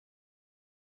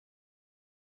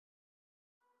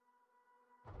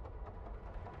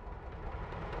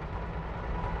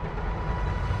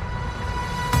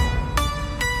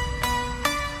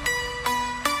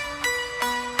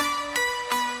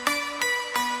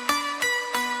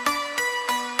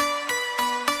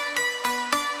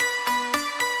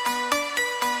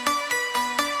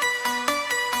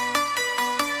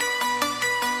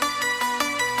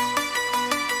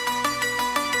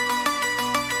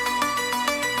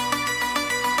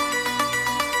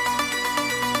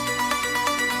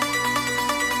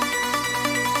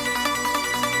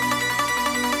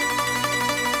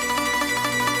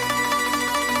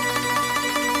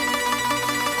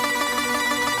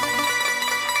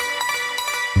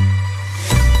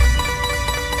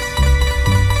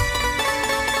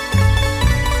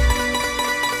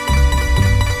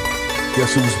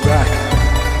Guess who's back?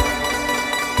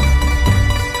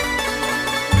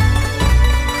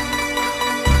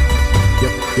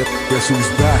 Yep, guess who's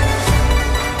back?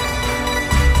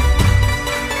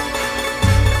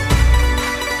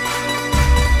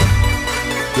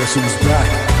 Guess who's back?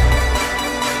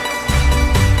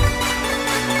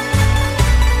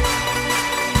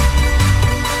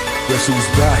 Guess who's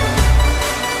back?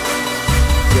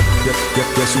 Yep,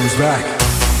 guess who's back?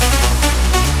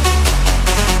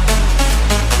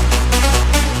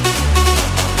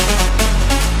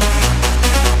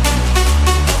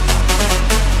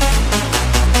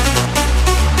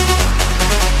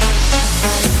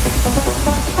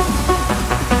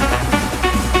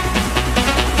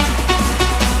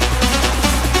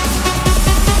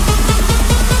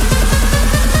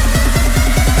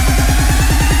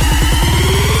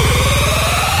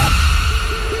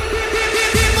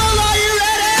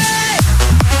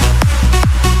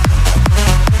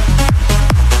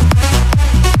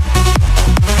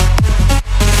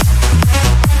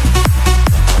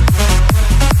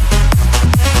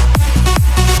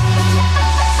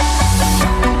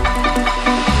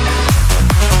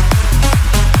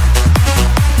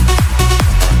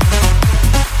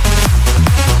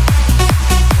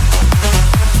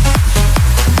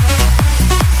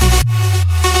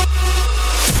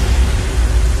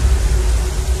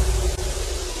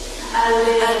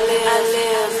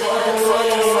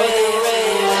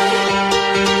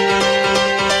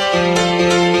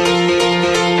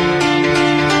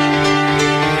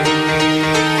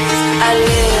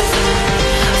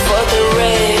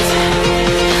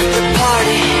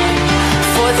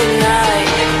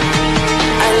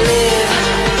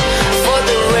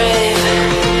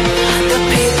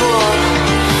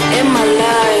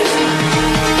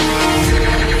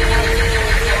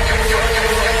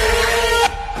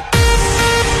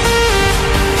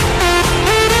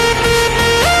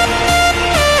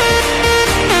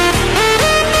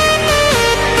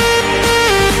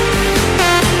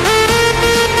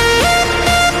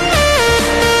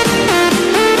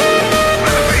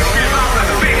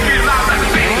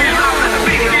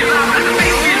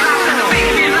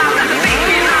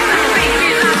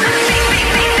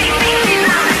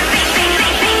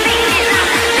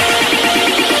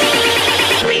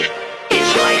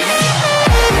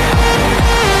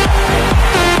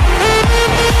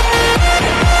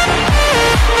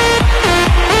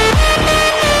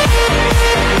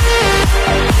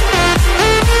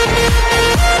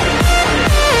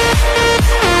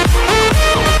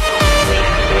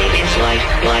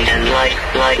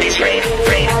 Light is rave,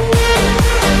 rave.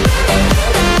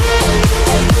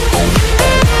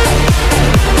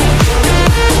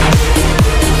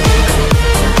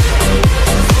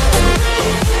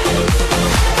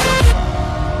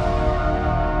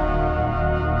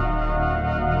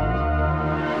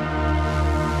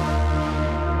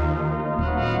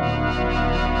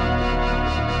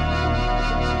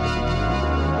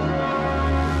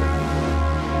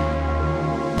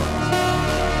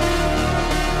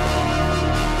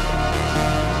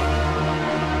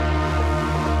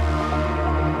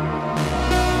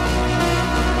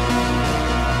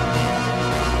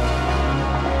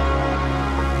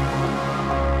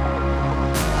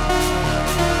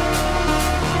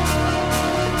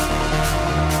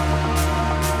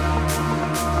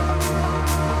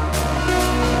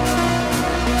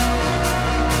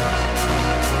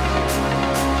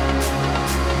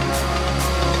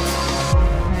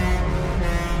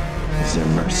 Is there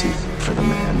mercy for the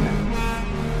man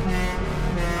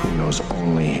who knows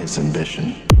only his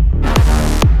ambition?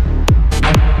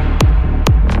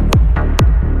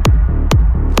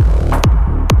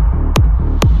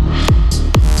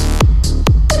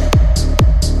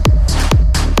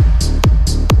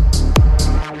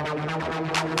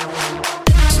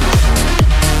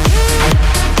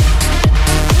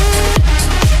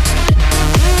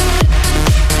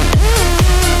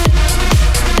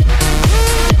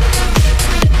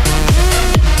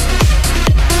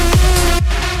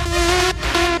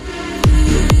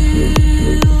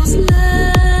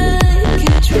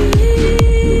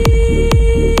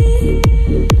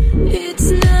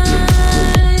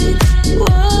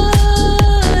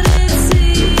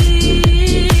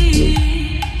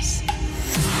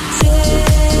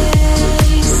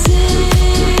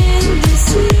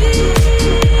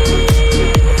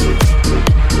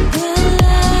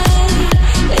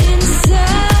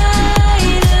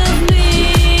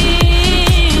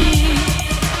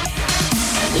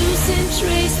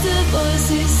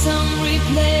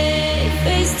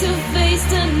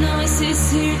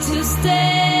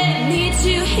 Need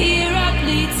you here, I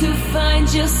bleed to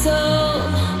find your soul.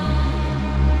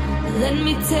 Let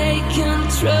me take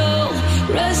control,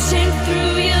 rushing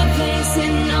through your veins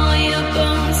and all your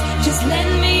bones. Just let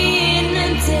me in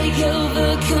and take over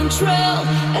control.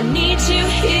 I need you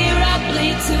here, I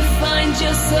bleed to find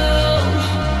your soul.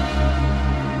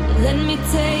 Let me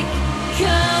take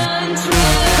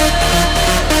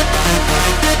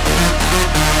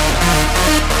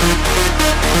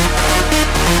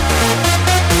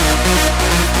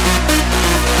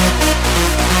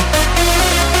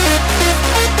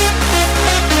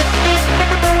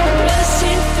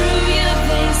rushing through your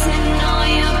veins and all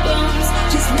your bones.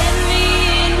 Just let me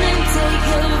in and take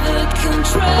over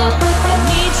control. I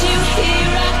need you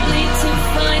here, I bleed to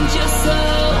find your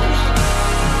soul.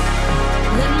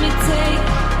 Let me take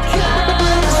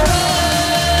control.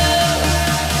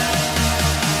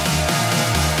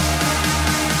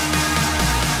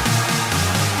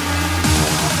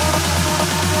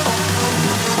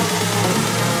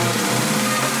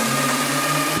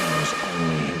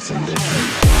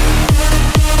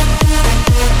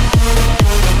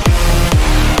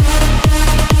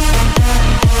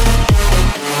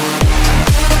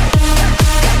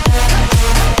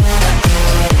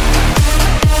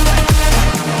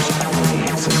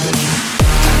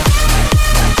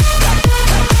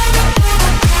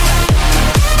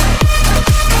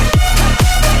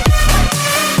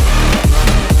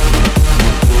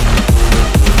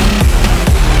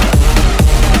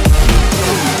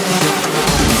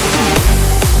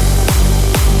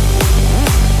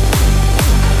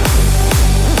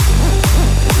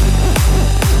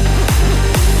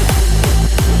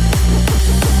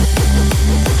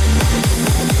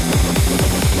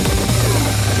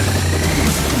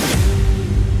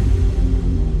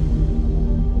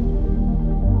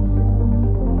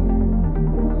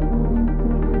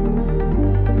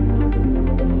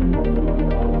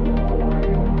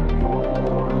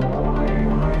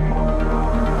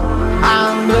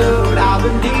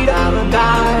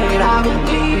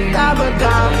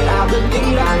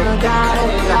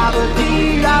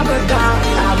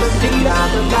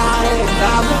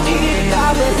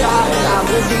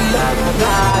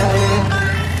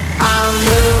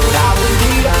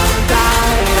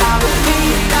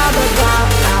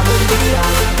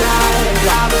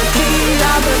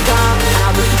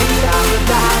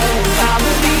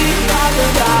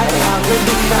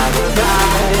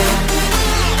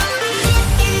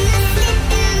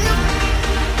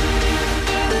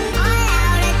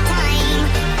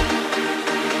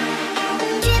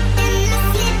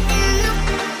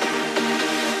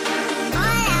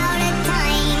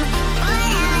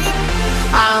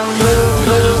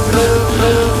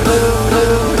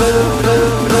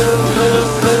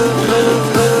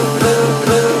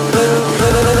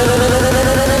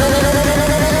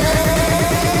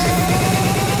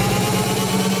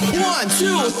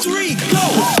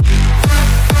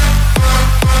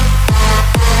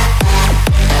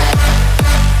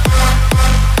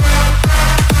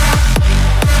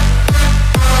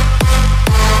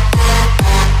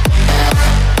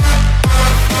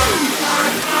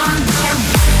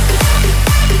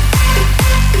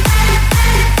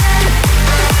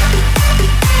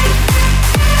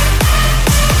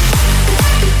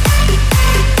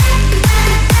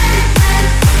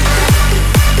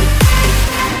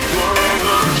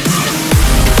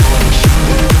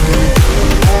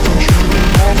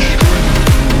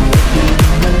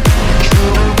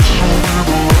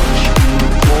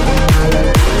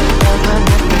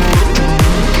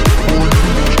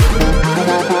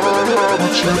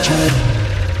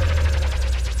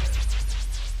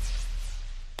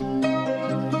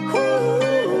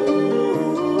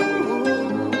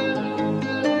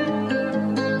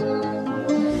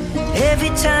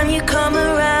 Every time you come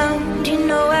around, you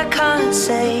know I can't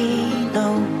say no.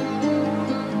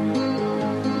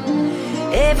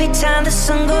 Every time the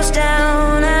sun goes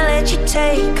down, I let you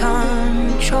take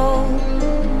control.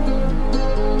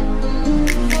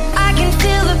 I can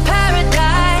feel the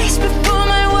paradise before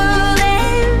my world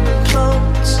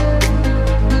implodes.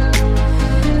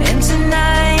 And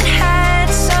tonight had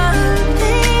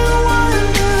something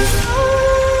wonderful.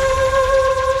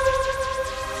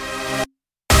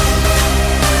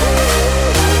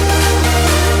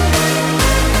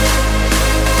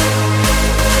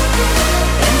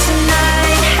 And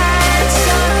tonight had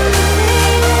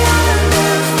something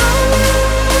wonderful.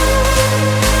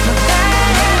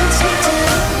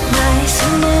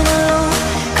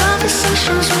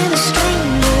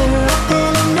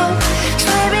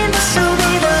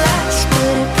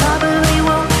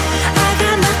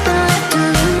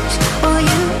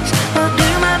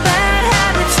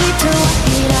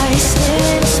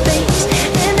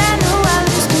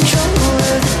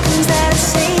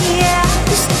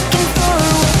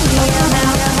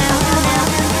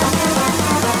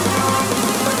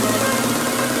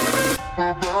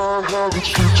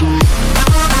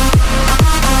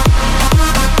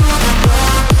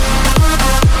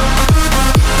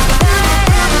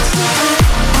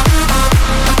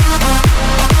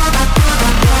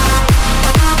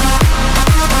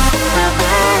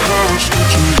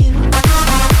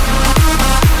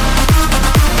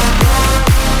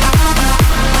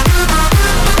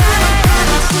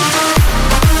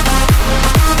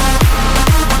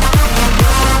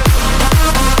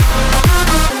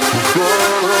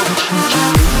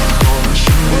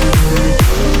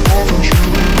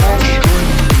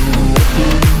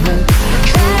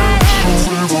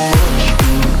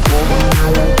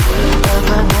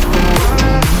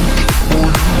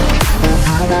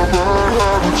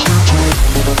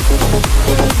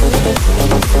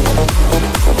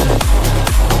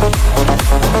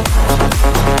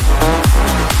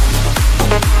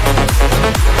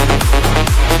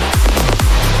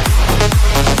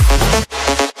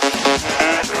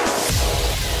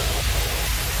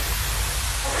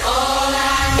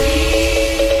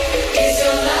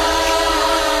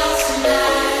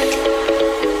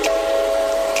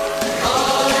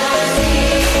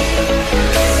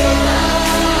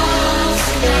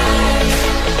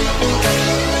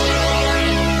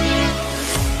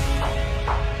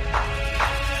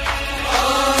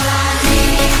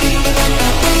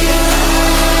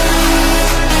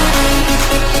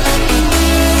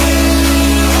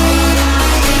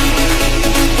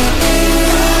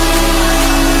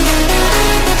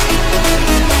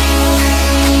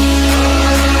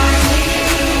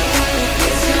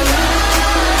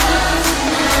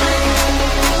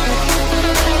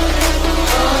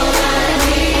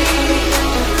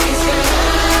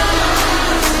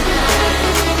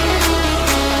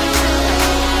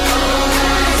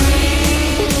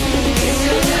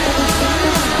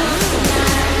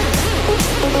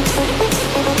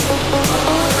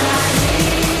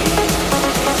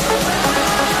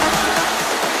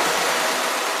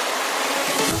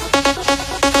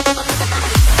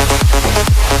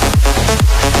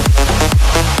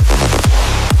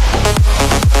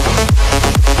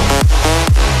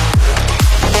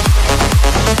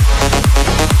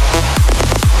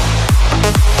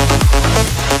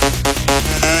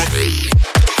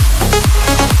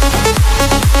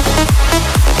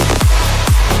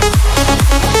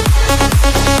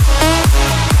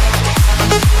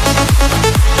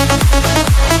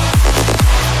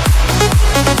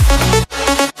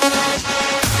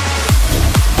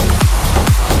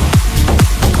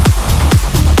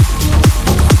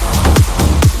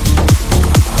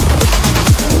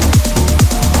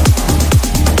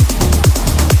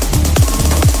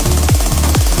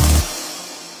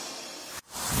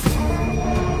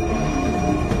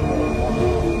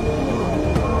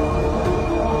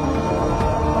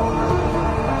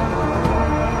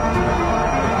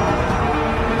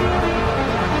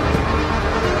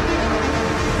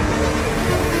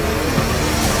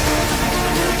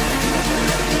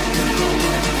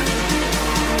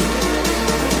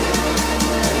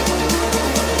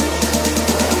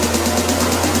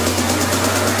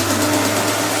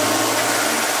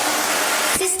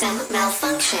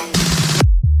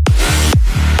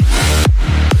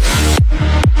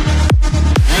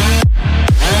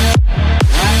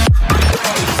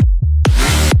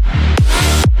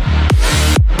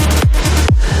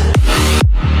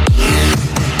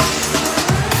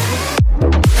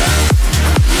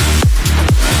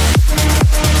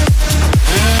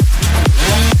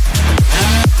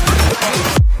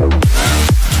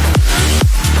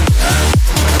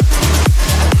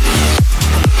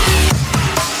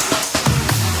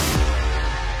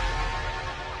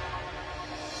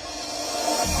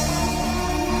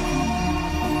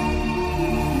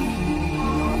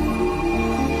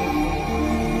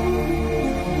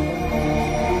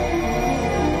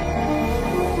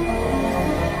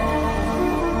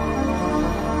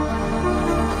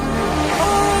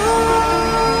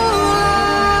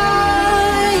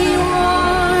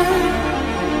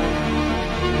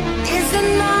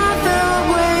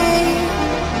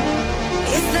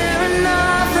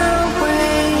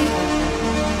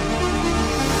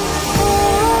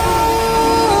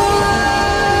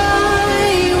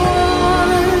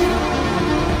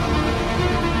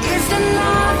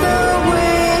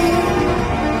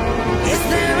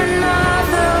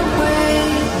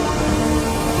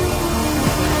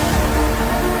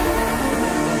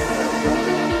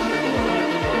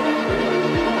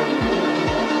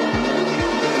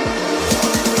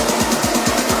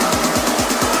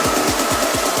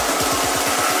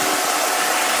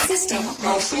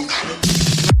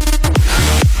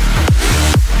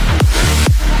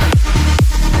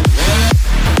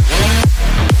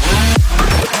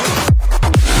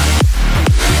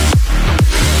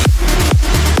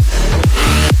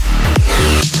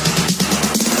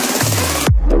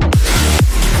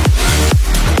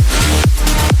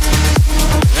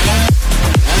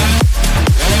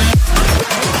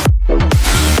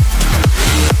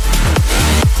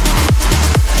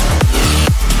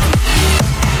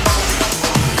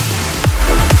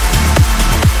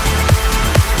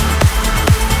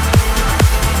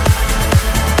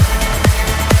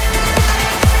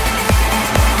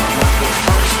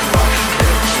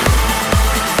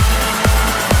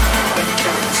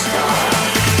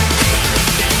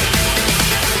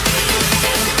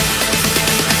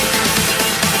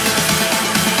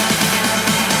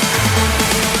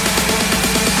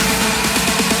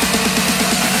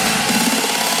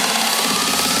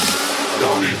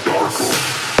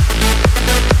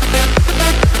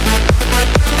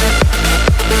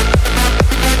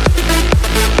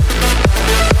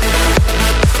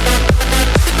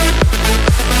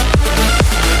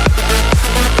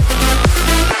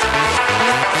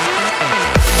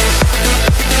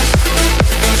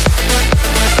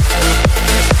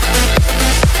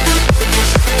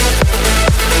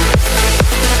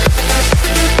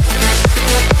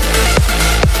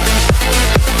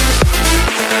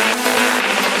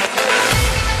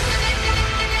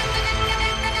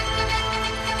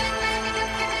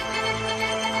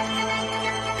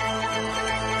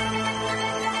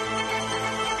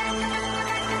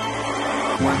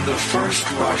 When the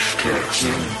first rush kicks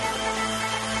in,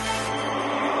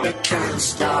 it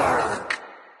turns dark.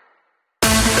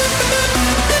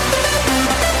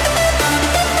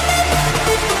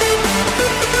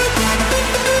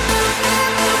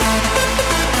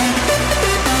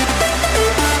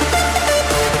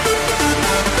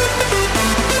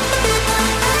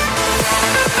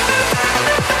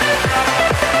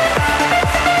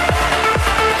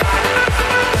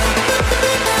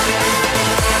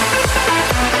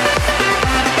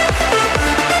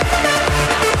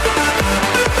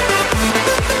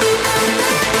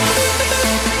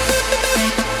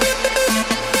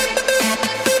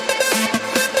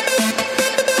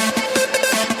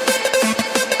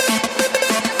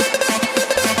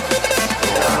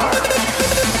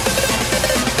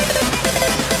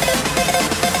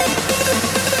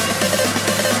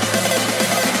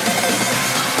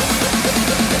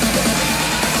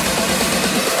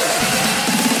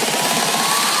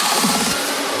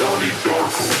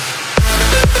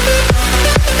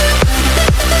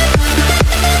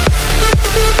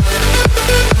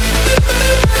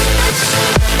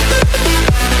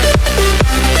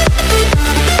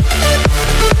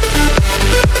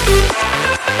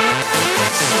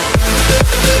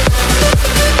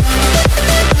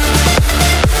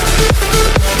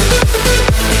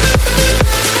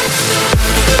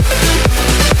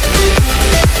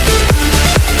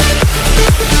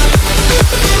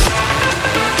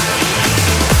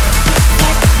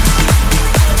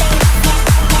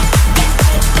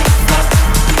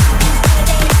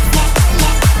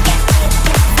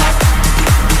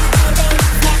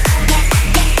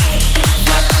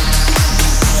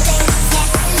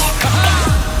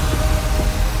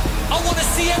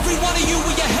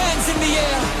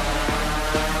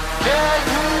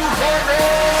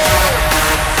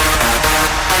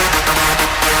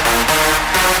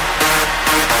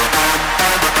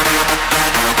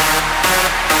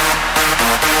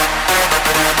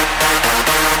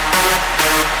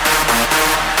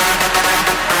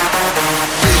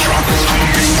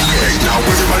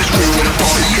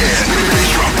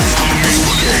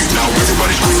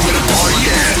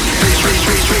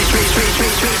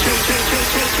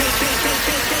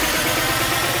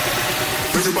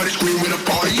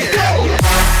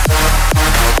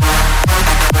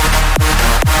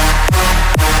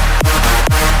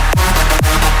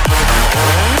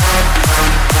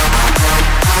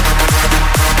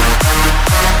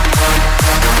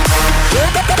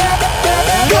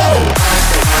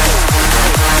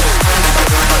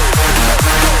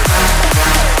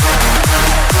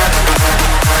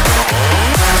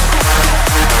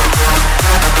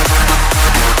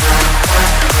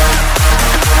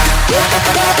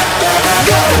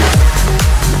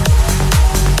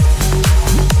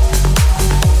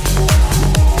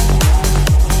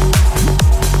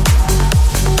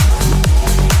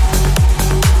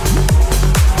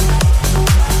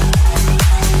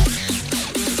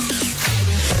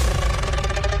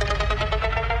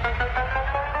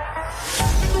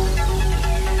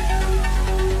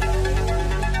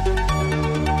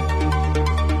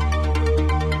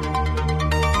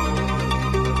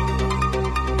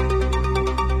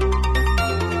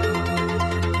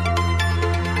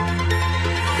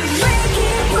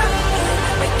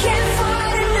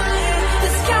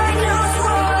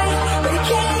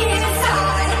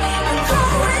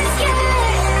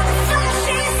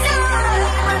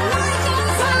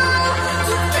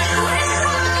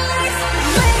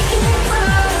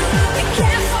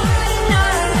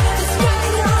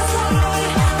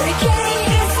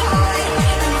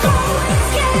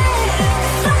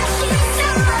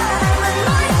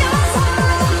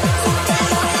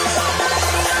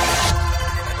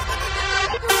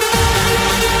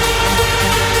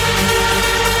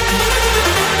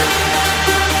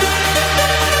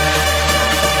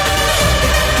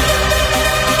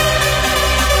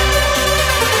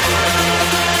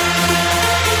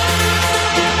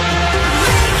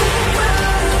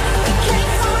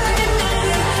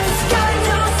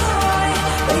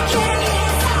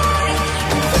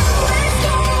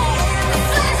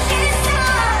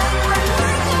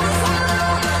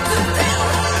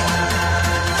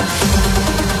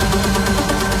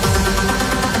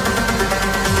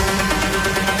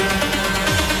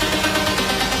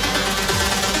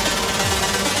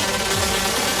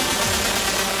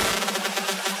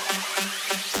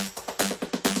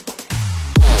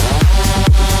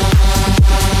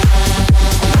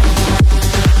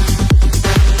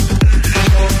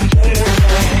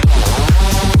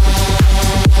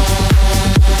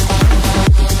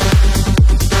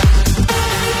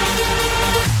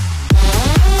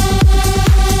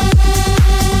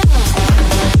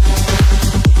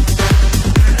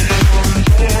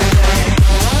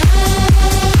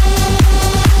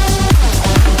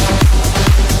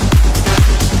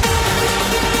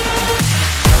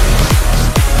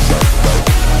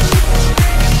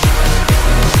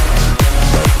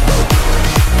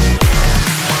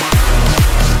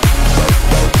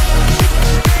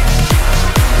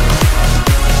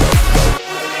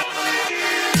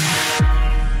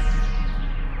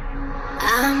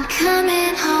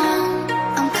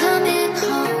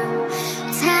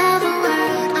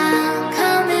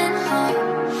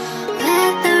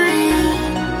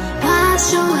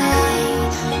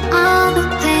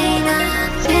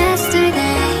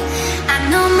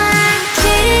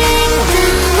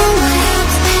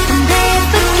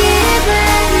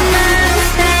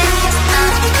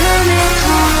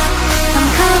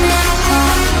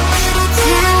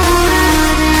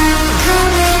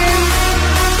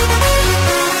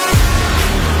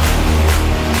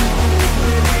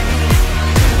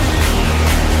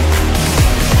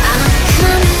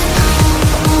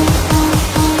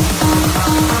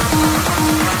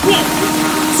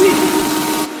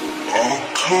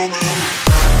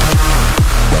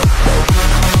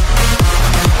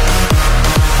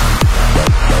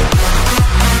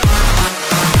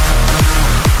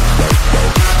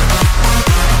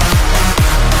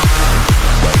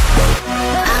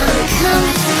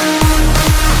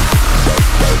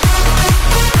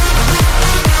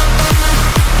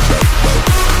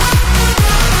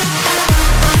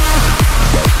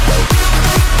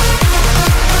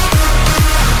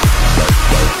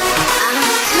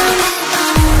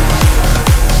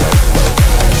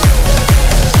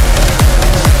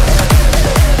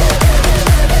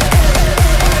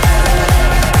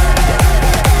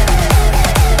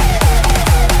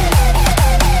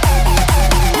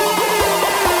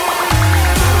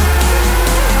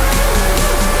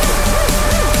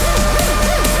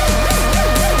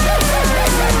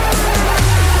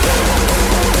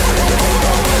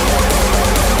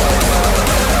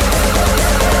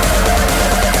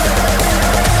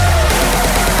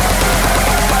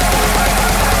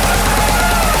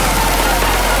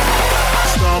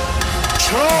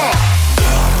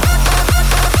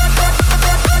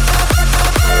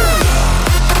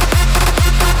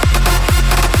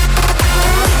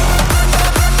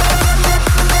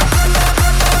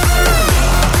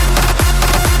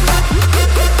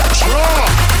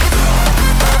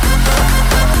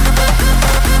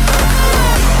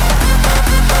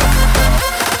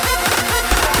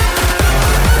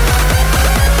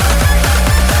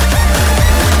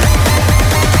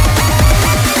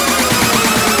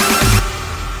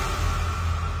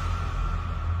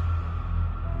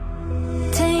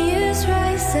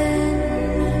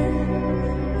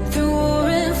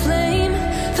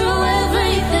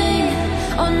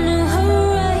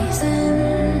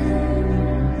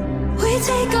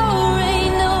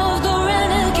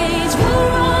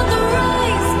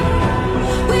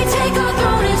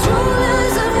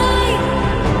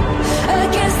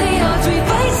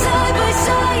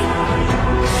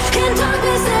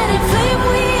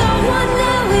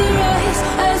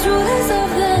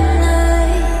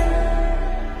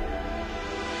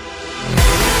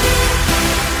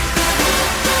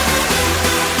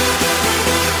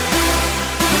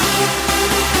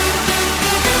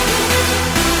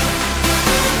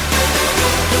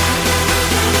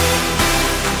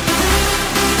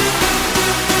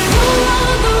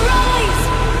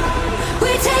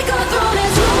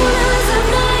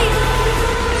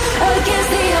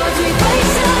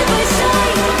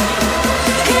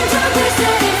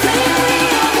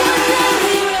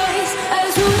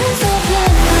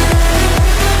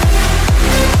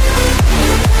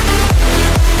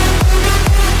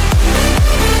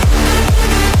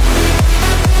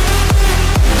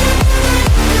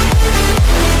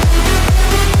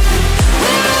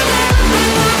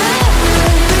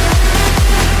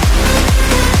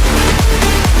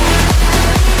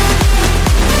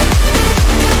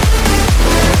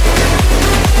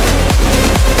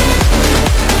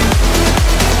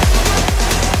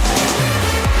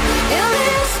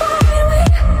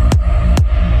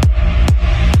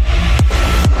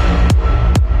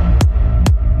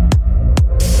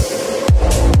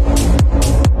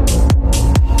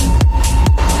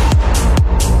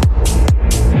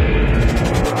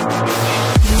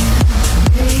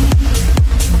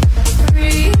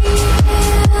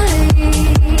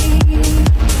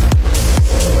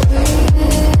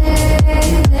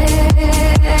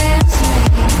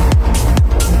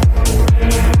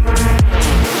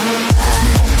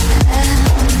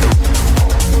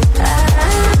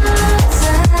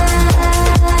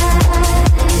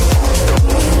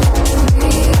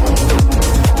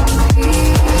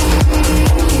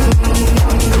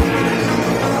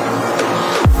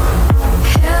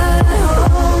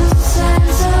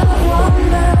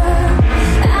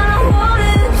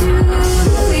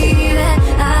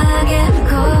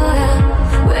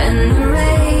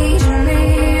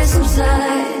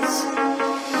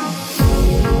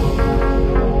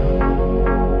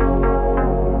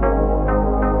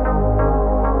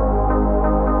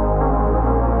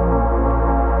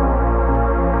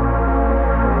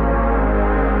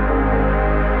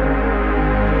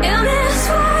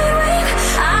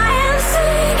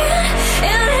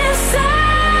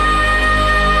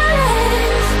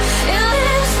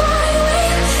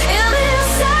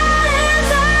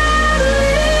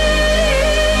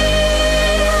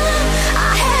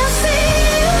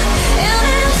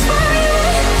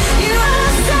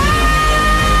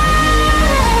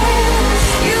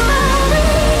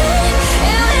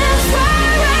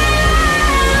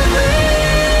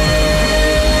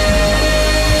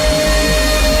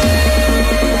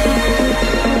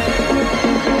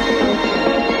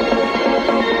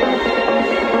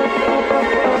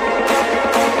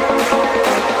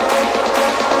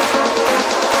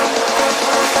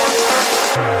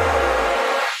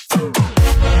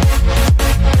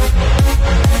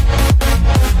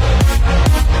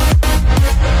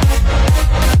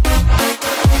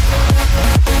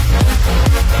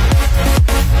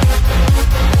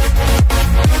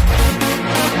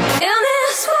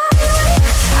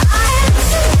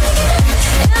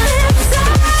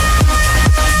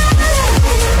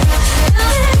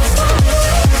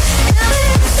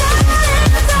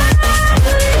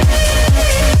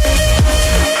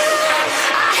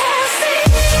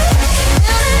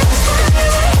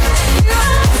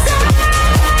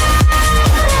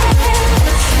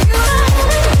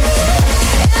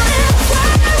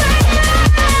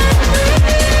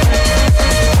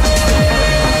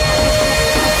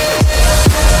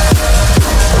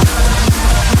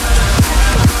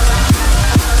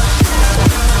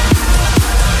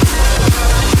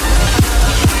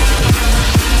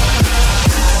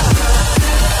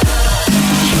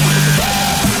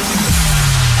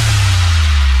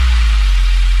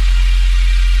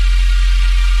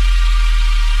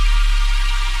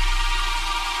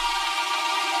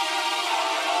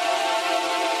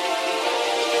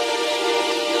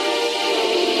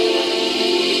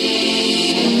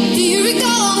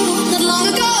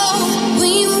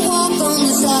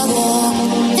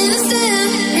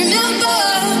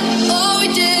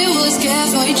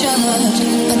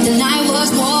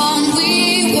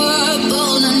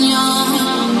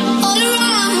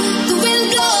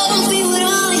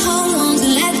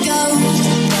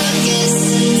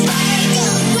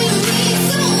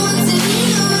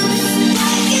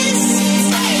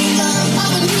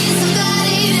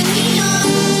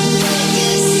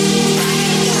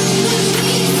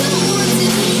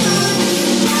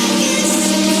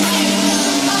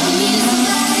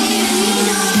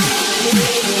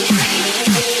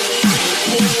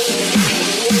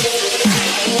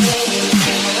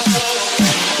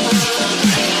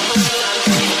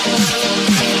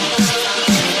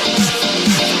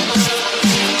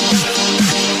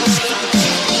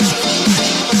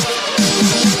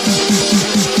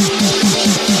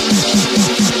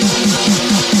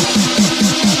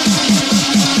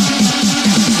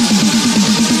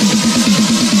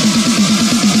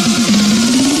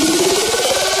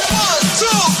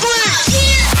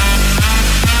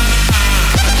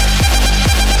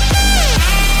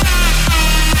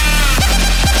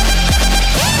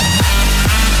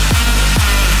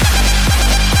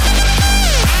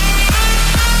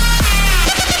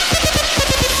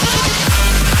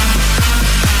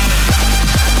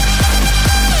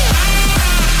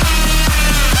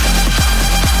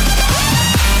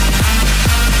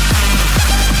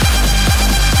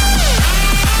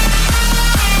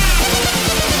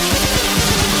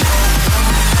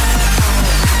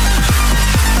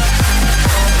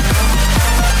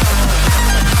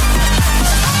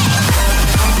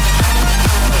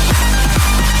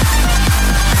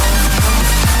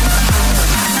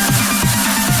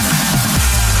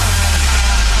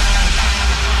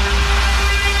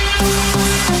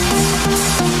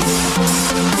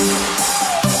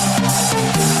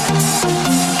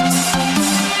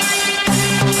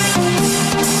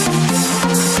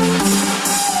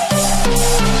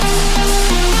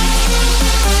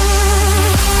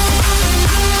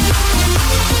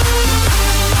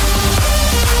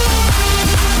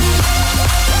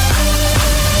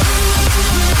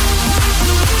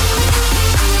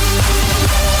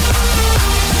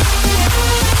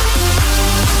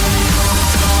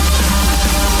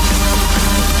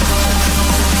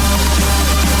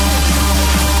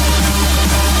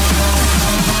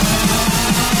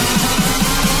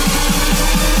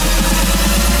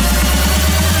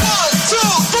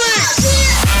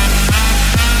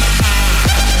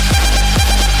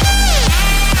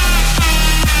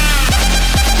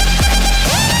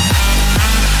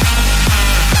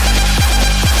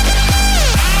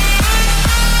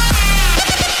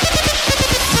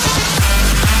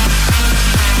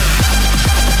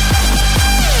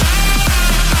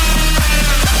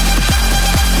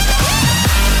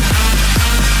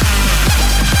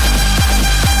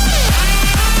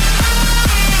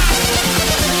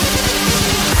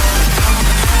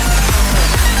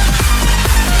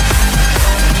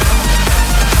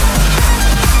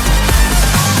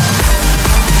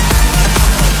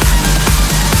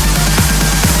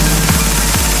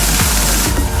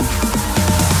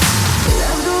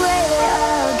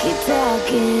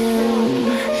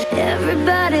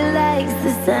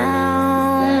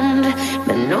 sound,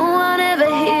 but no one ever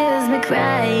hears me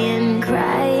crying,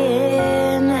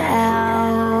 crying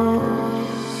out.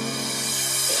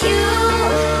 You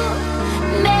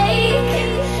make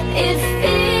it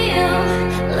feel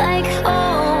like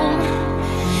home.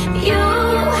 You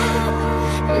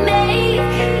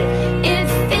make it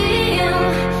feel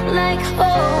like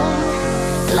home,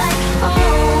 like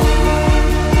home.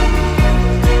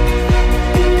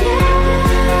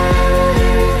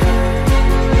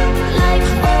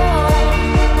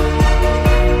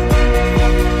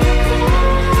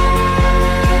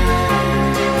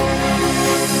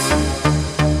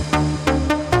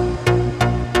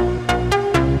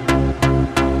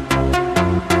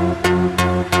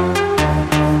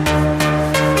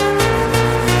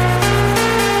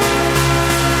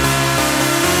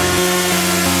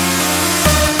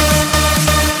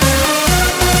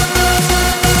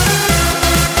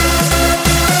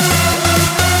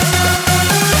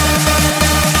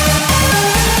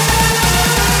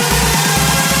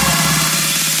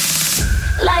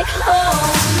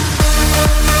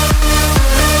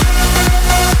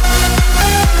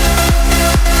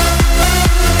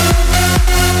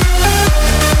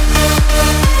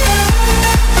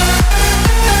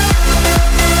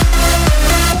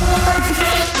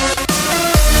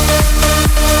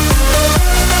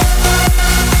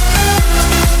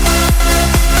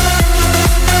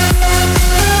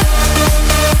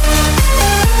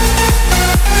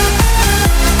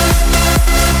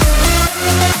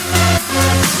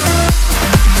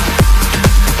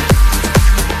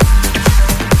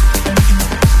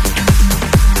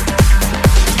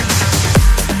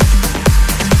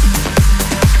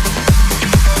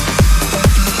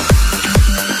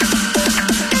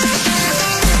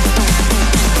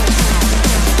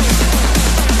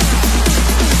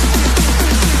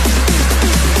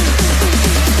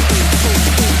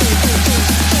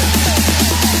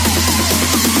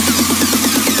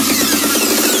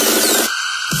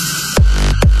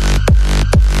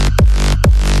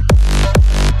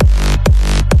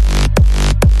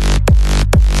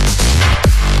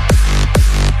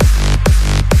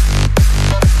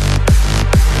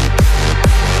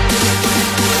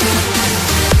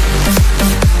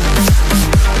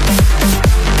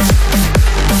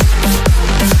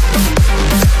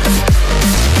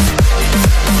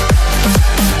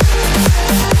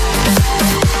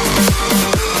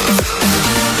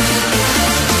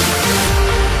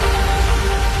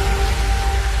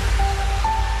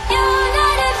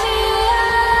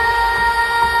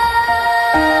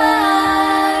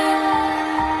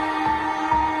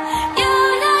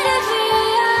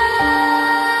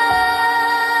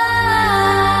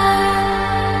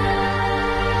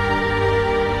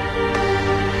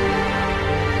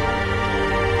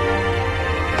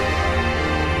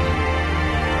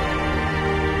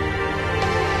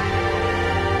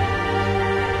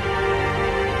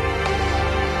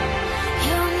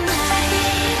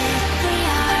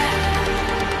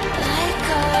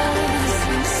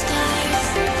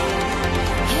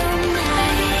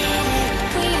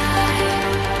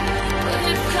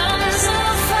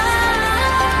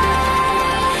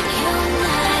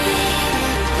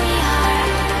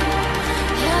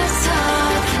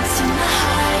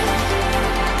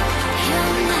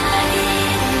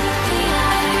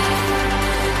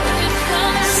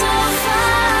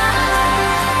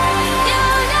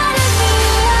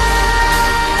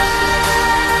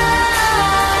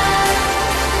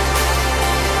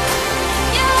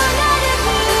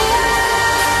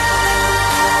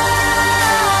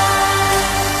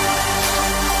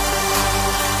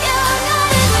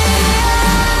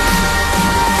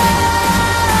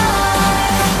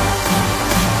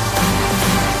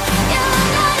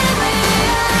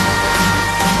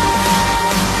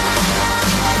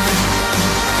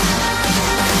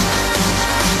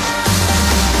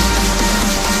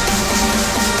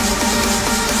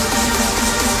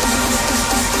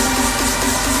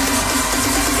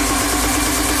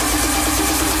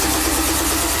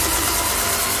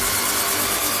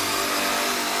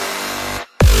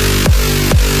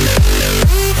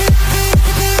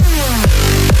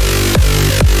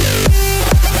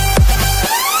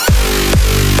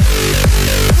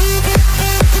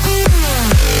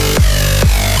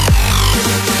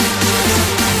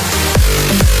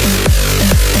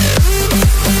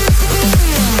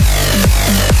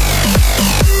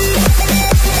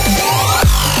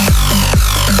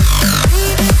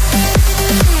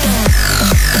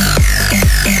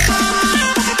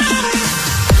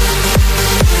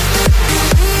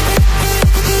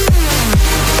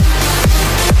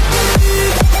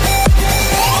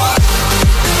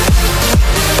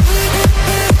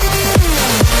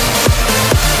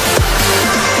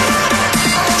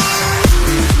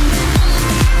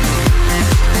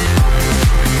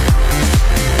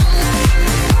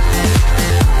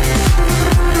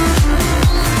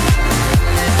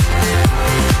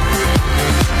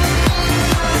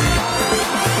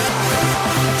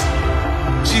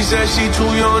 said she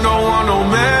too young, don't want no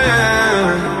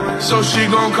man. So she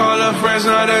gon' call her friends,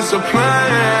 now that's a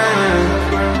plan.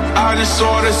 I just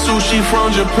ordered sushi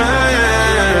from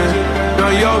Japan.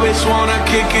 Now yo bitch wanna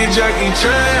kick it, Jackie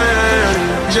Chan,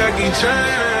 Jackie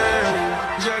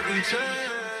Chan, Jackie Chan.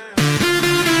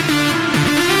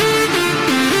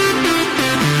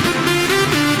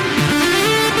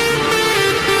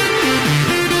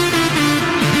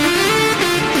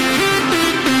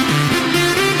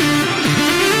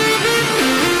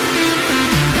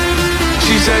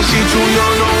 She said she too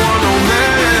young, don't want no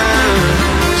man.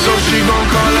 So she gon'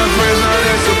 call her friends, now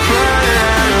that's a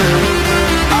plan.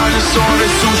 I just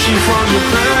ordered sushi from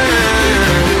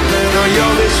Japan. Now yo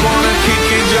bitch wanna kick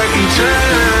it, Jackie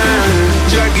Chan,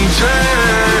 Jackie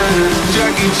Chan,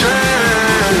 Jackie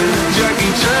Chan,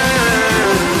 Jackie Chan,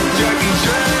 Jackie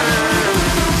Chan.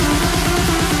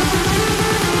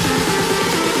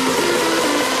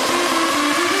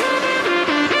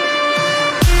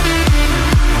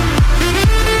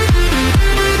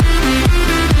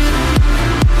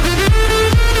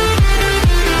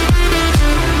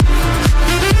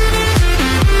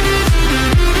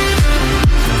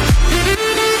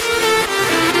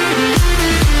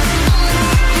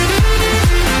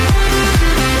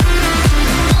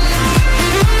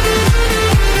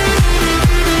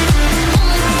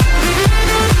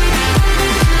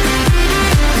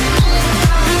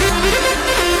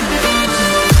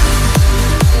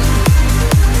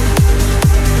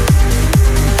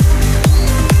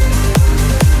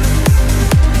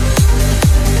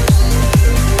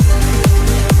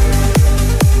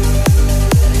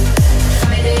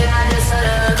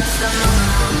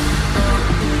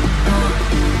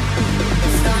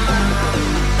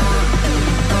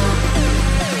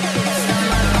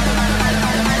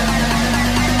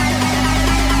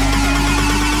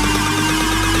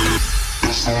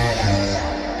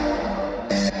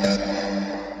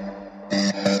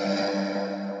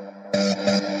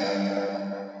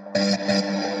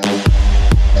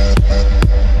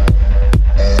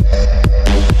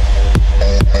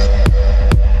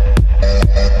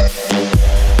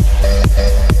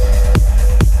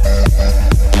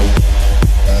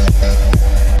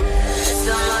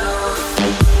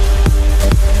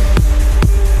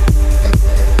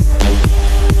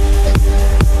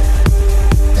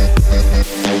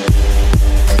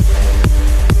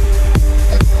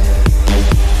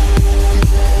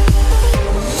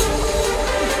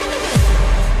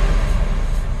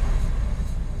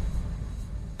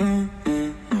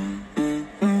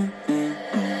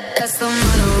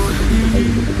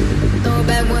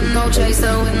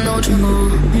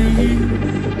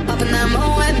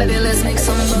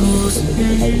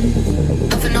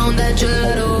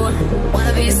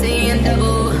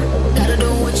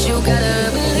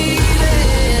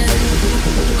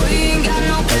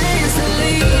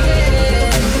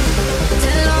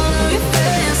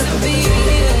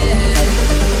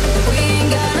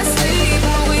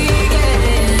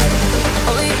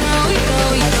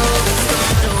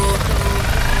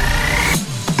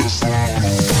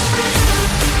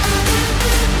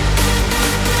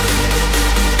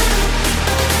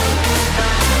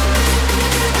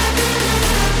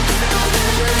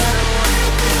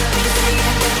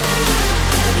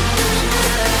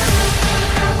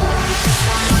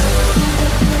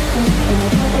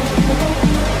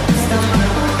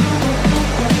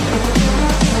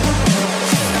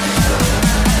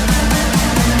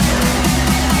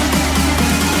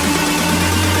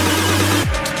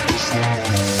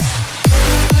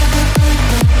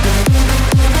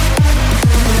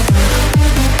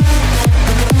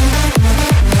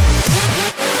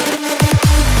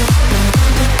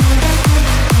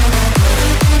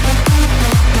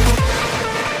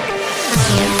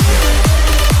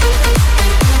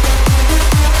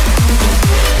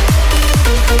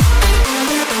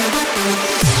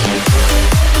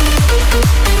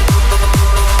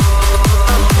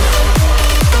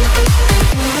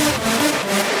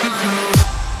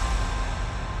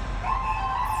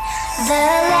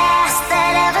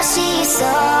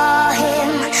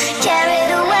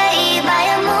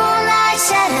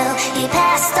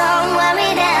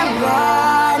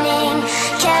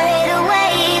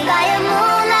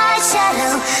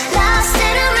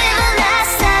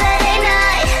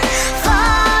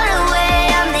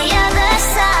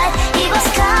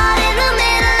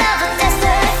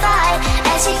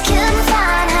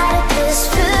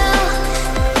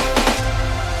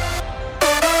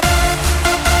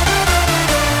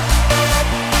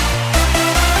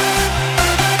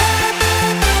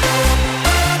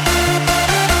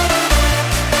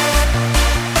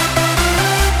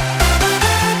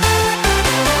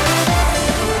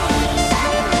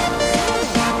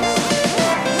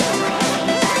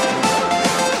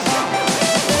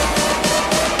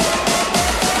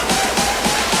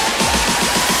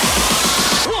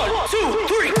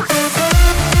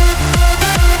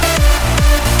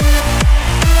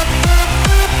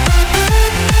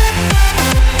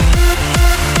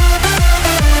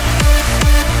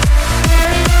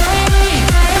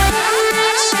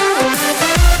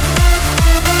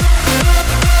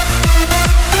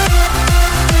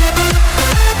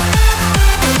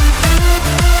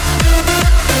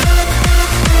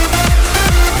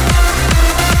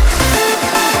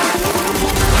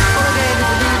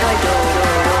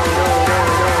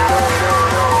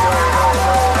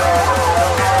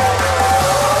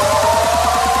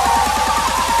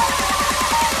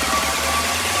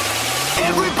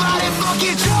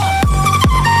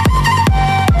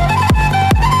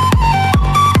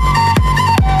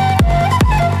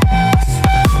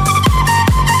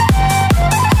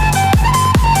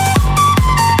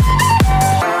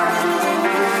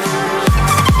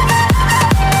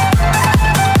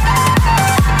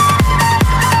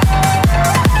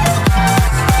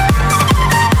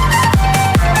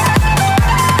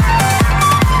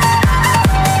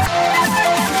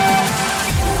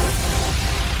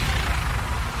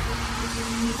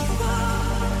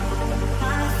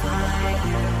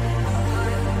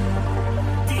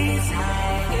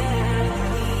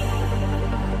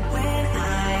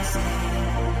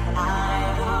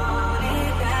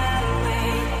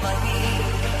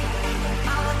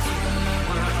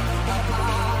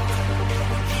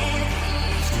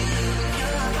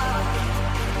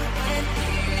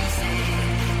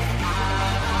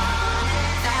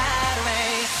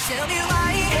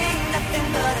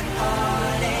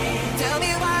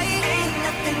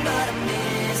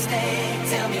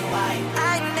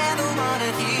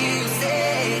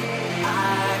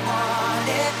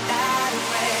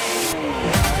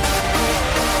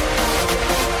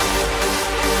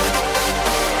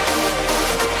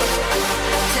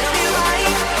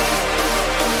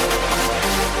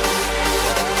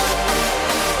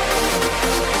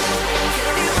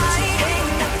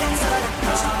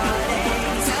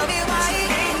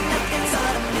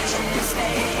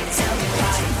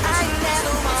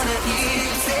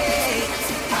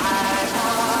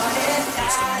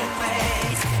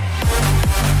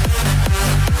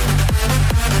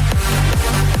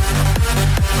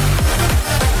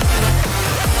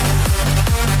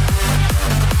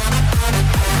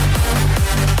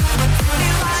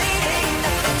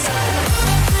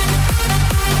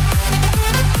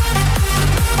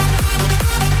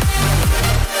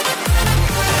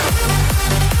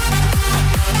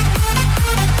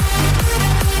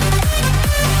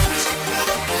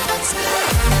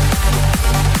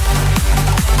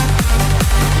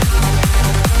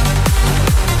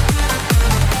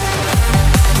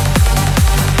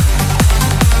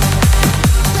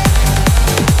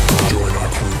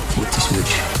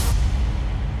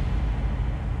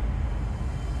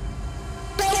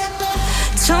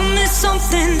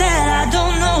 something that I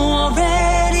don't know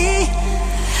already.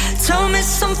 Tell me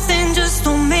something, just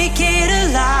don't make it a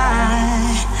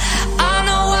lie. I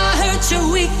know I hurt you,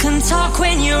 we can talk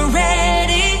when you're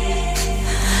ready,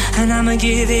 and I'ma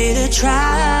give it a try.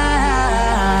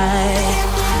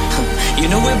 You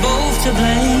know we're both to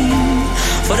blame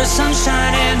for the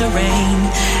sunshine and the rain,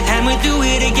 and we do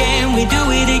it again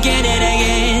and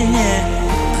again, yeah.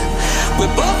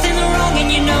 We're both in the wrong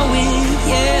and you know it,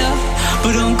 yeah.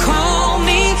 But don't call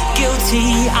me guilty,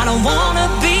 I don't wanna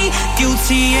be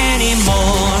guilty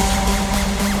anymore.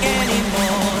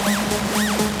 Anymore.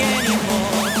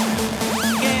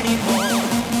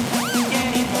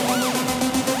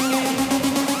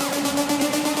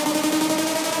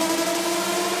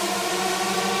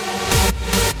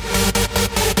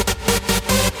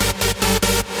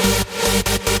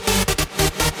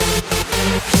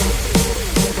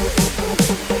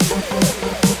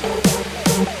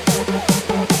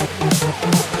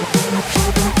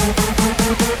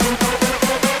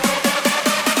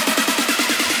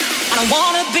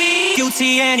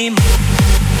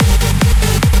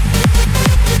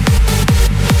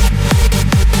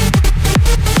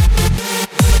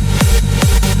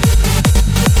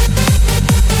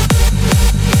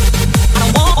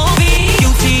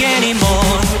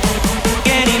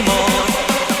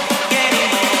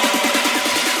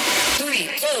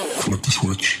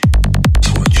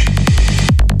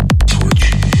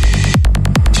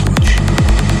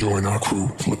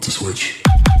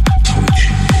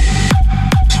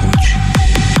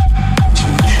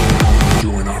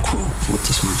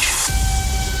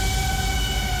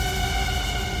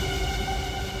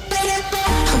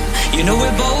 You know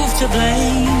we're both to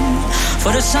blame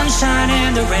for the sunshine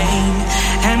and the rain,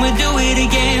 and we do it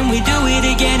again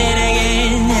and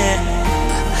again, yeah.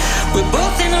 We're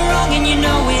both in the wrong and you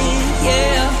know it,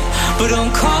 yeah. But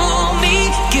don't call me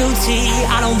guilty,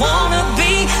 I don't wanna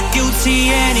be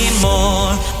guilty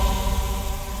anymore.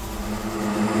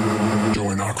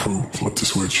 Join our crew, flip the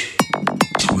switch.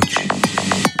 Switch.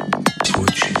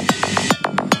 Switch.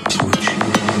 Switch.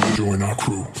 Join our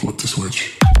crew, flip the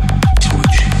switch.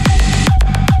 Switch.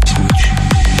 Switch.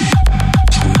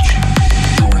 Switch.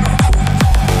 Join our crew.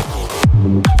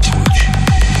 Switch.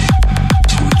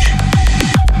 Switch.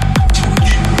 Switch.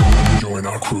 Join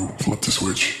our crew, flip the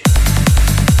switch.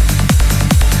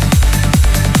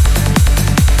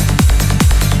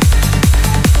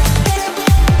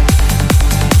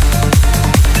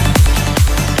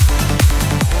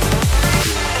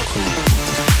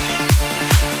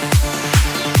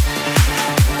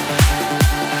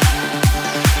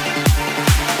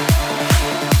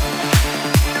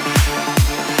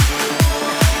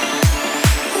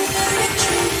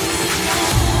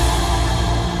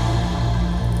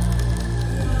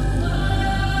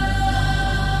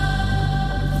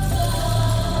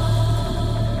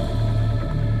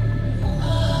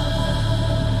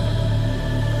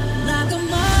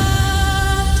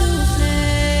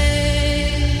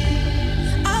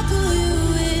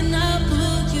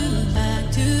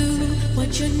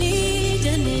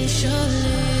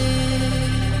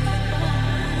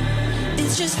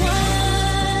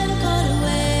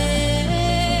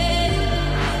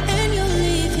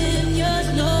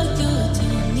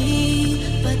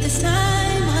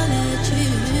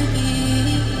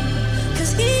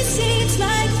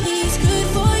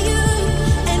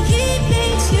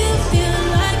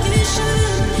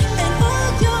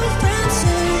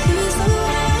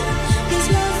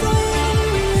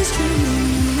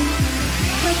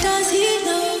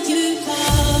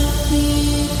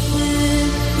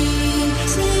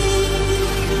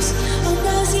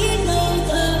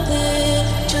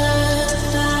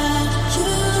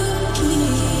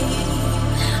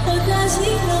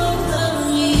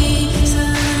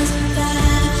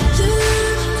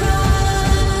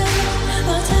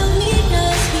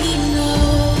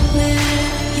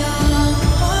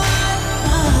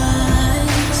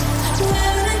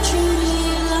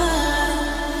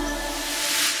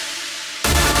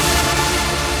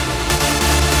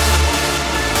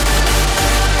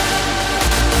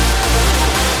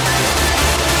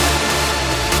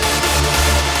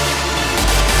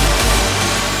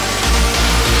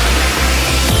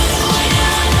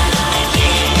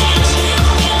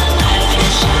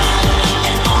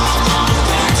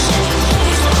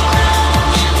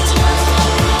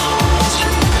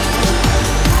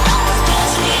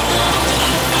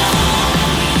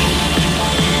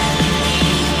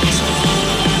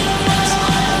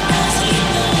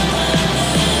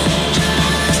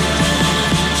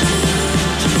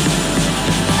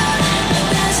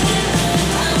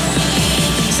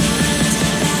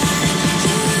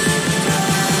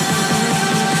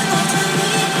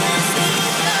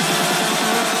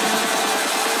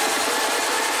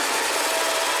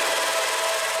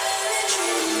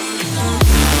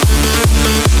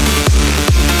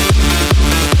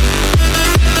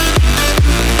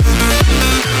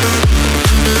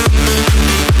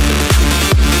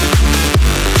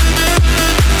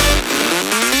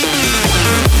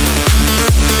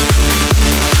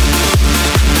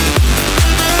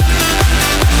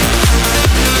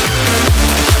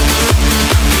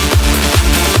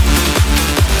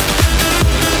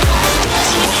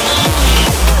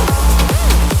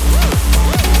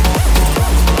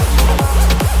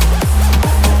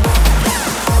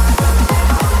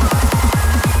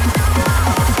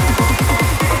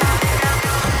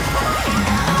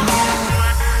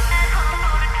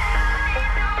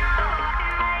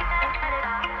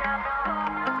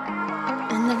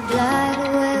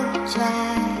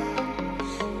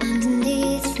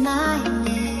 mine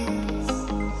is,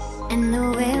 and the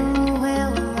wind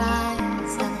will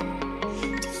rise up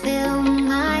to fill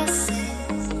my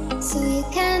sails. So you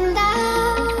can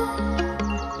doubt,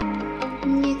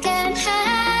 and you can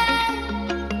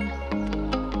hate,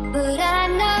 but I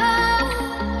know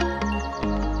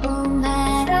no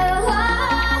matter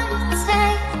what it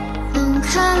takes, I'm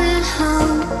coming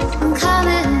home, I'm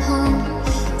coming home.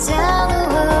 Tell the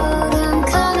world I'm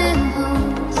coming home.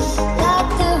 Let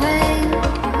the rain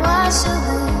wash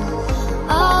away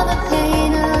all the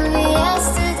pain of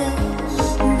yesterday.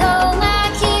 And though my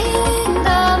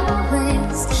kingdom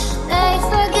awaits, they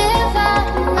forgive all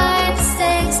my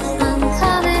mistakes. I'm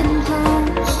coming home,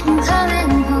 I'm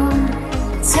coming home.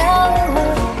 Tell the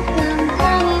world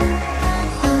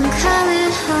I'm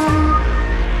coming home.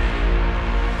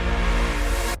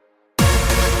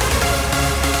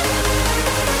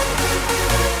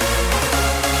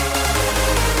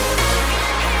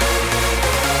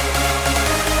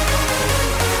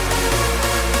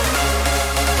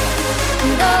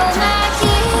 Though my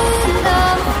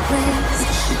kingdom awaits,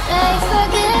 they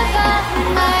forgive all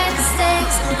my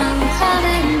mistakes. I'm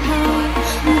coming home,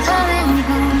 I'm coming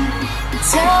home.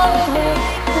 Tell the world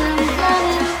I'm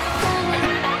coming.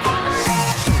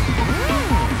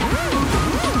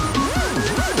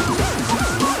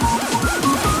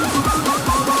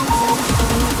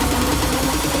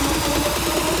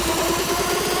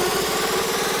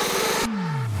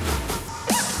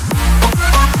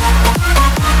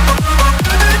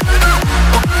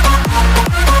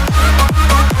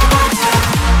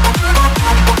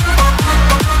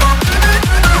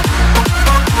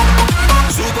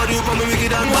 Super duper, me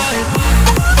wicked and wild.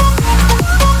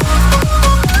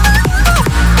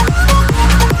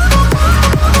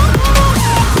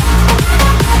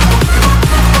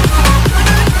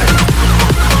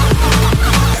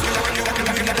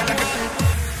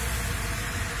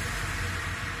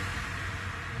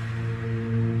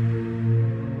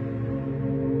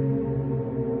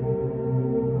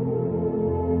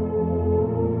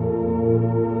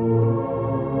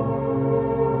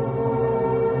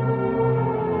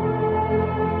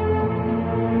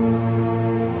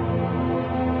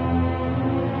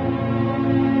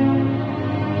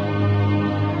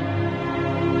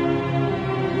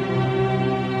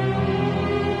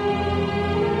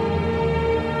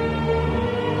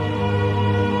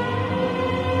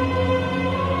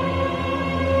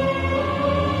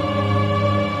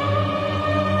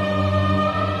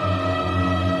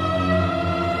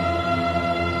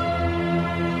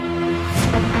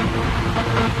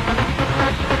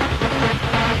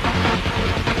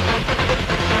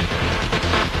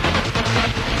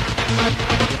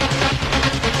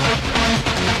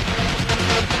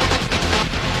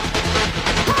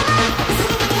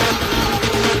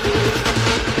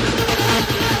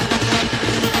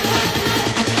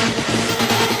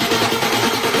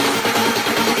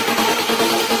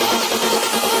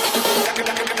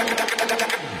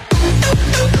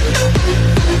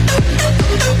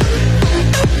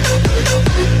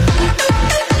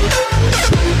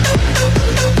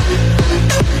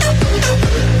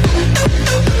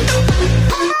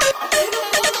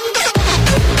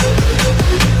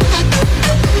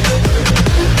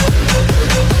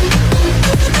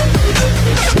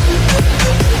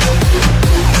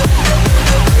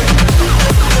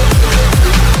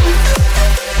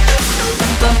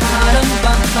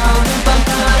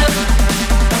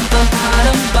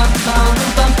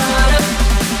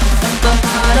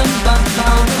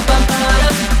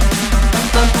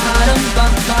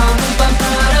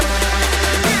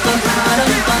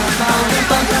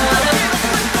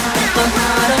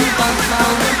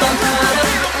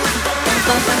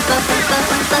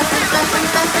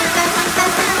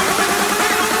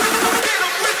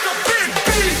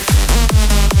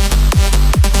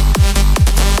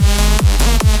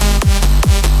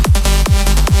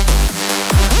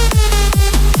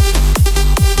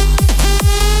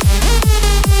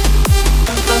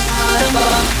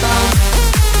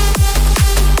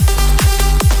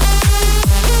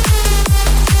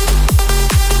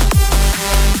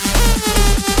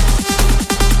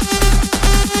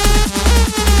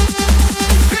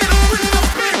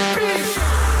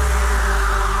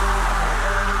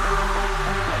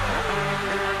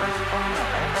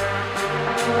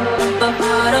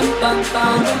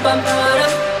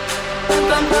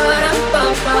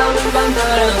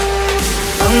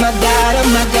 Oh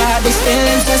my God, these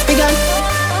feelings just begun.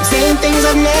 I'm saying things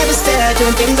I've never said,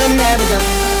 doing things I've never done.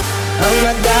 Oh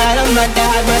my God,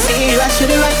 my see I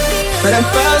shouldn't like. But I'm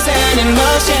frozen in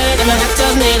motion, and my heart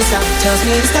tells me to stop. Tells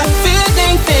me to stop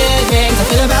feeling feelings I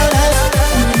feel about us.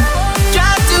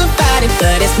 Try to fight body,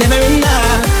 but it's never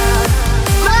enough.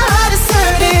 My heart is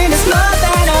hurting, it's more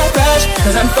than a rush,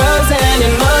 'cause I'm frozen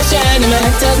in motion and my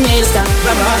head tells me to stop.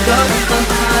 My heart goes bum,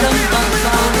 bottom, bum,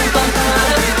 bum, bum,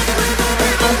 bottom,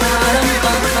 bum, bottom,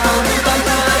 bum, bum, bum,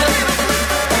 bottom, bum,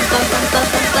 bum, bum, bum,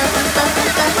 bum, bum,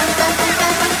 bum, bum, bum,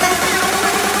 bum, bum.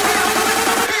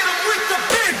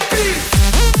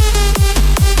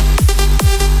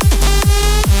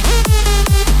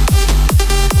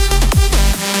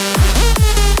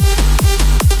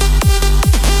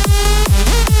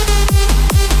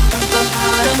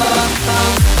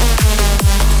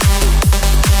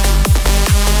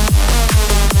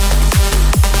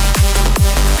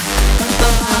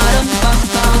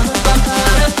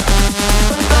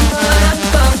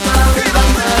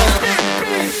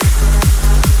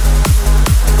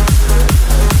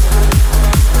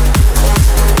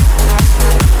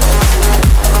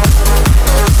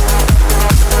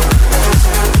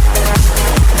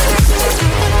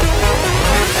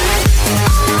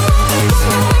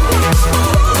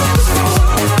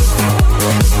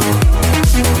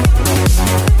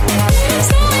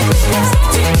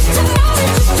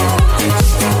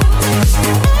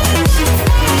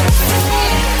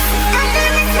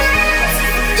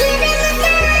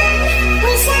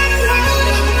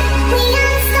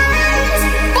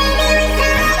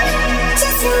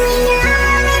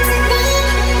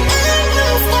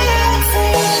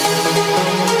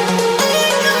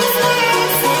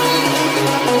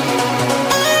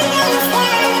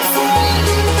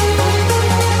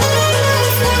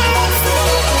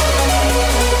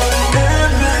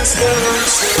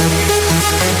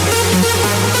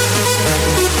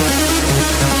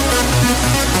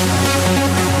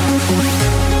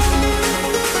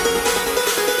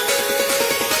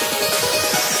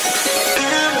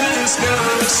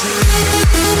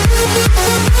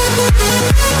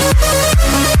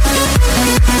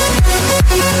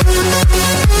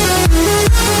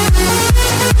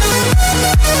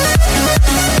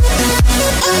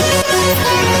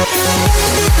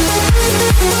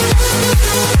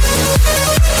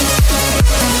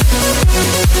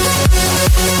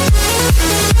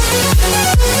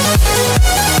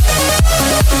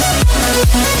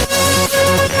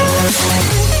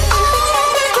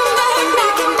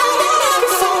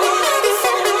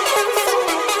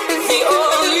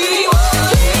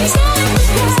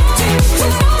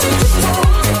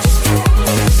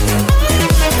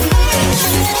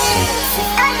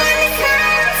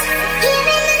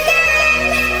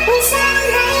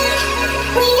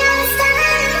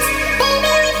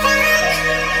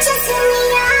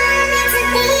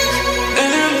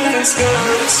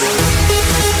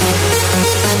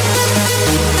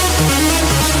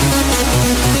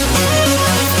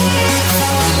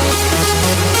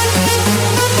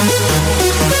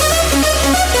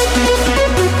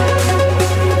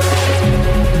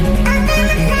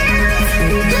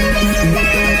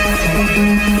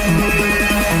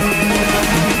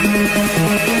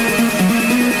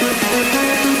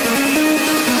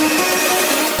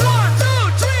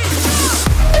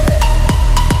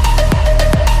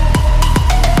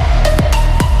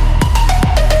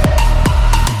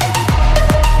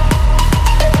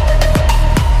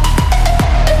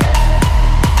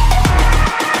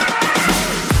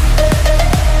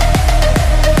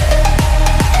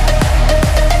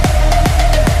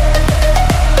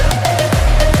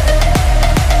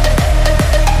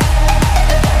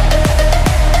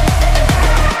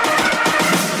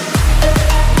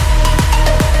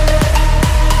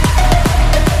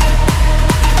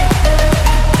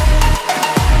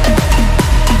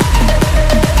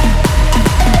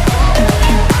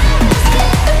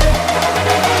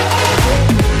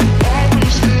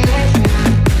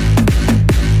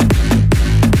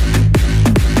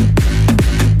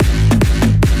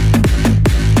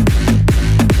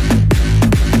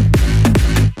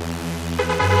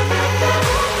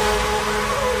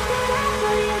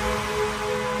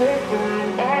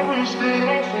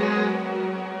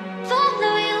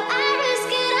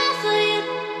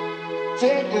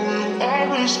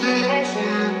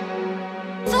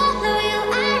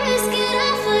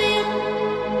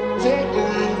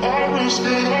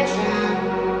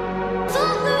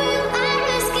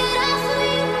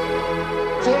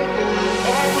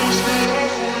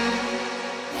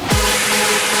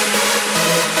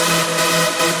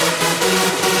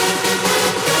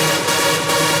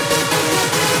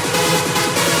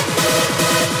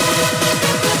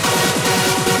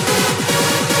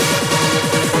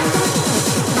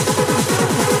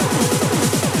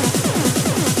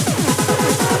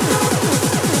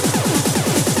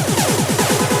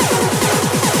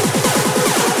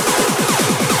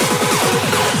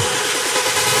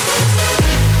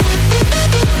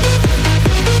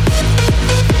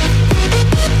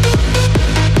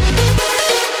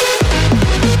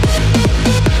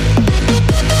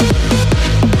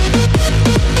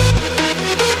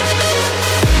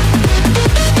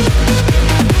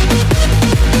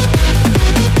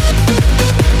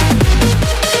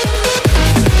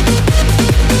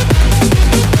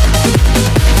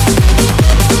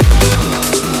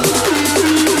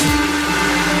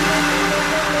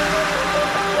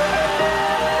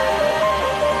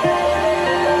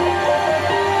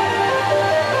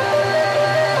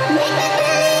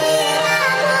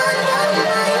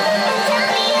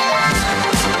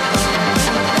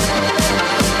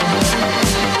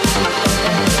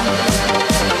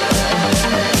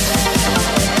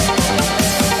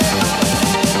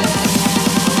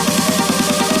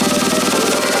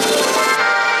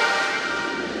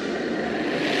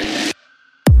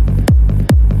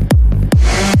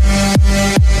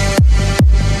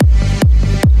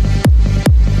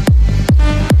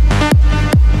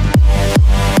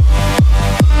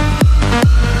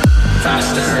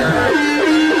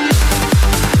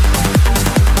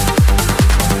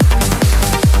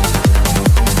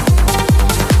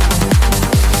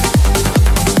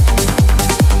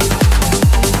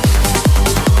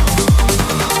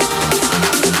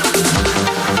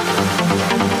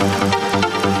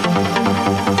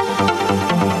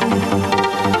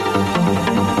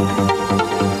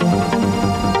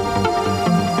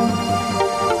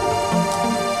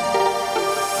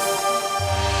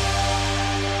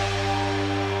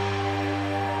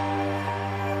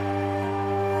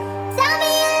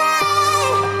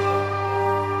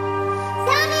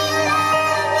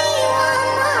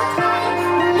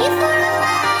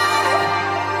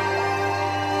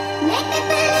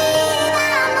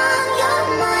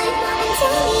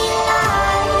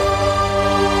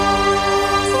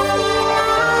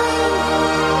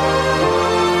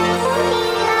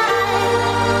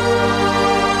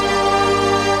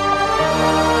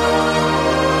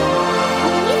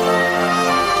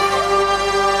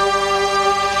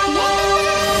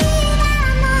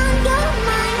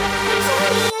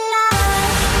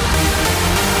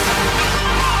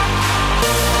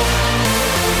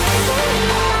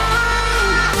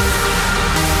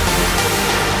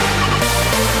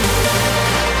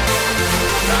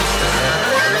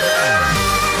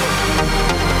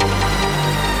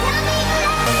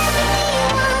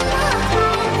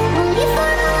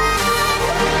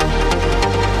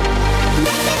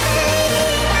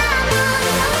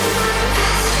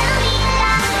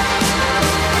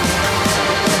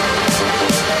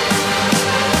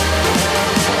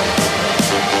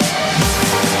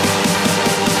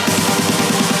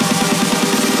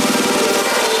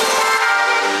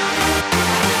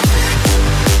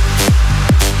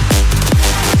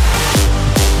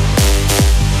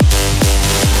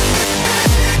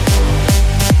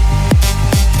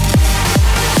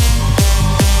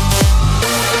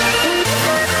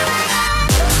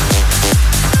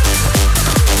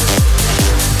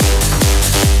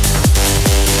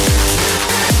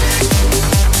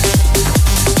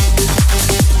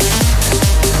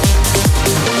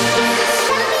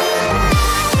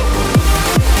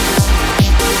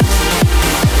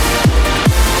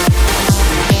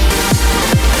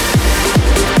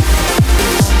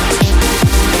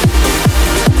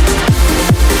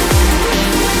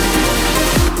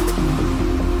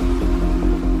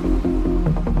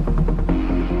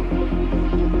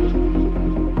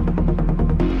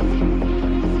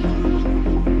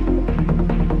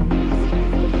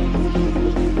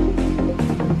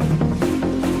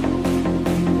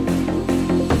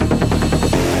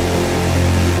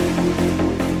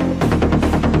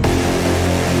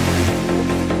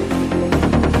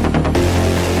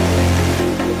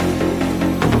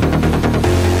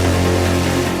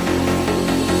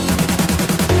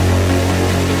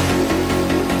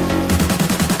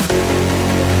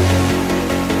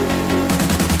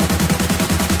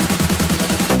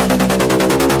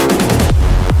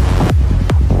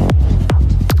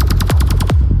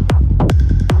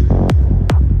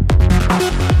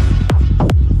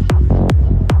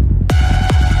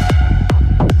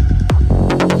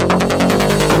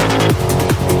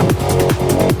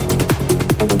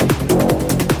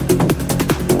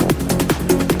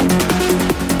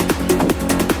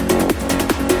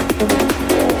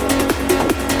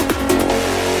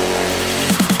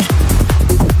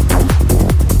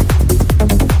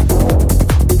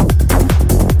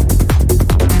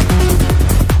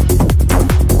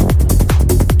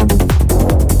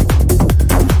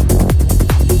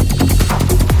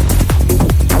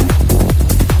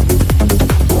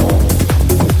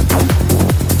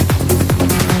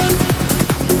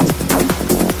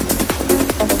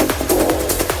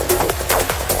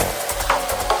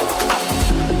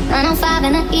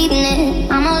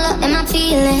 evening. I'm all up in my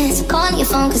feelings. Calling your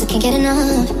phone cause I can't get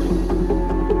enough.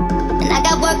 And I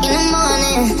got work in the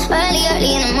morning,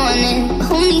 early in the morning. But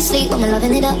who needs sleep when we're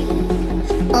loving it up?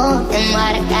 Oh, and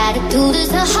what I gotta do this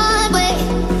the hard way.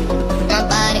 My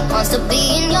body wants to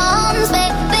be in your arms,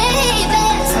 baby.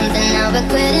 Something I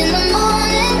regret in the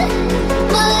morning.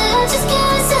 But I just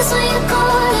can't resist when you're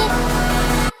calling.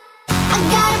 I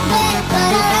got a bed,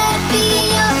 but I'd rather be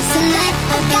yours tonight.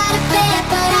 I got a bed,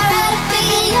 but I'd rather be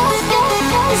yours.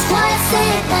 That's what I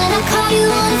said when I call you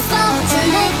on the phone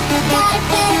tonight. I got a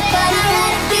bed, but I'd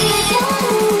rather be yours.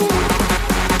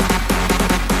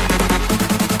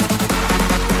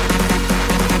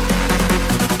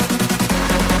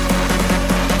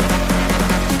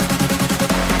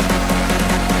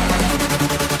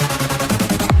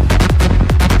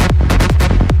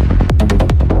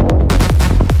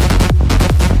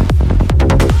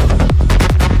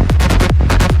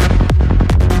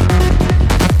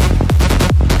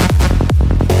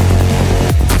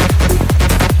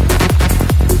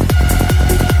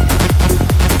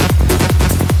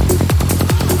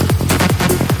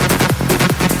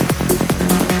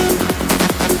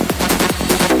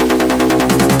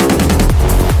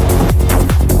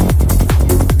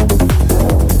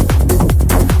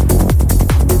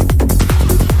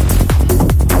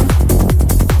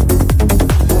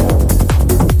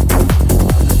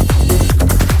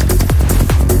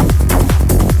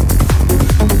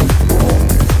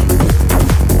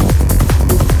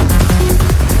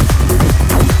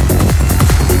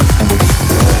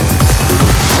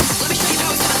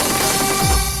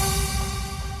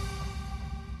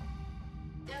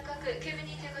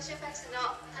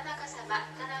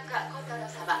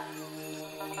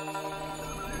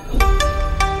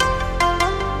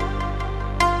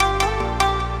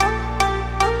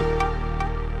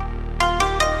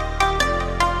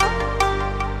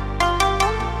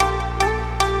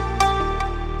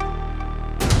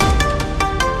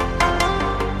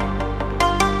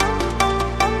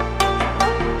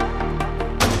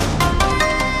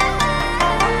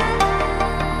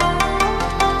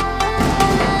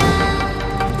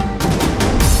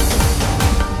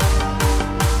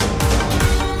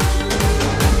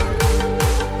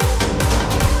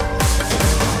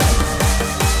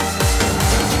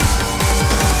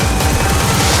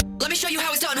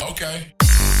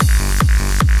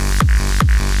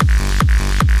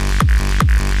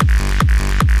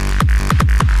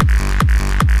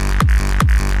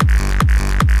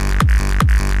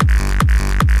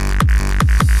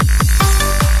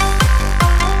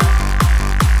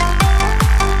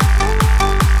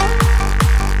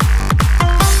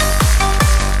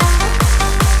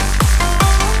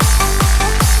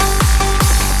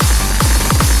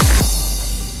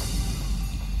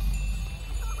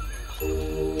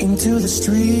 Into the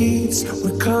streets,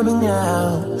 we're coming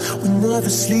out. We never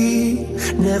sleep,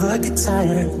 never get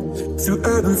tired. Through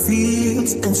urban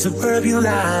fields and suburban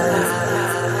life.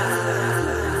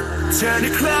 Turn the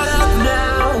crowd up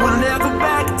now, we'll never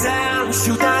back down.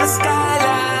 Shoot down the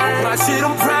skyline, watch it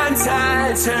on prime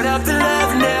time. Turn up the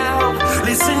love now,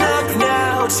 listen up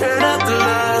now. Turn up the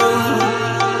love.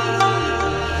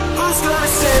 Who's gonna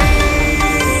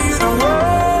save the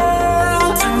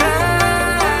world tonight?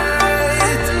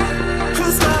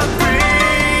 Who's gonna bring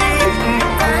it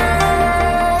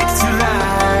back to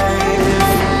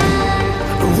life?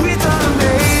 We're gonna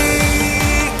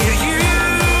make it, you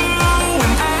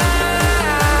and I.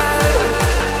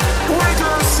 We're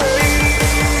gonna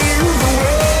save the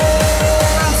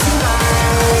world tonight.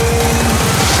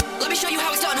 Let me show you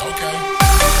how it's done. Okay.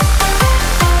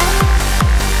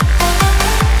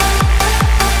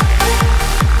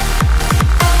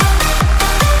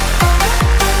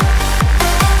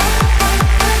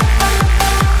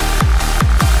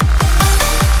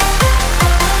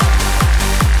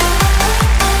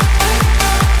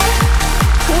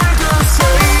 We're gonna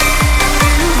save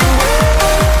the world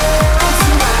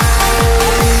tonight.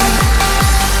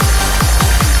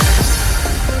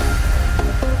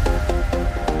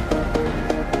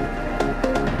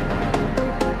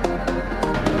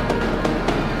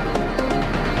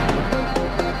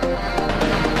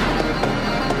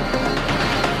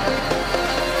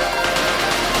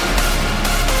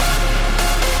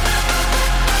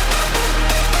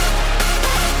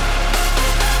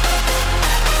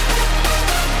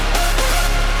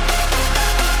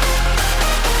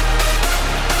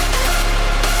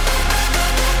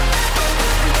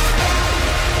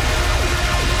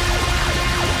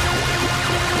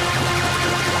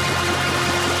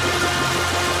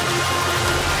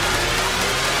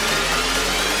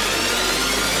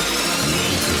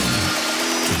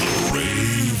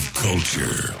 Rave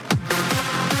culture.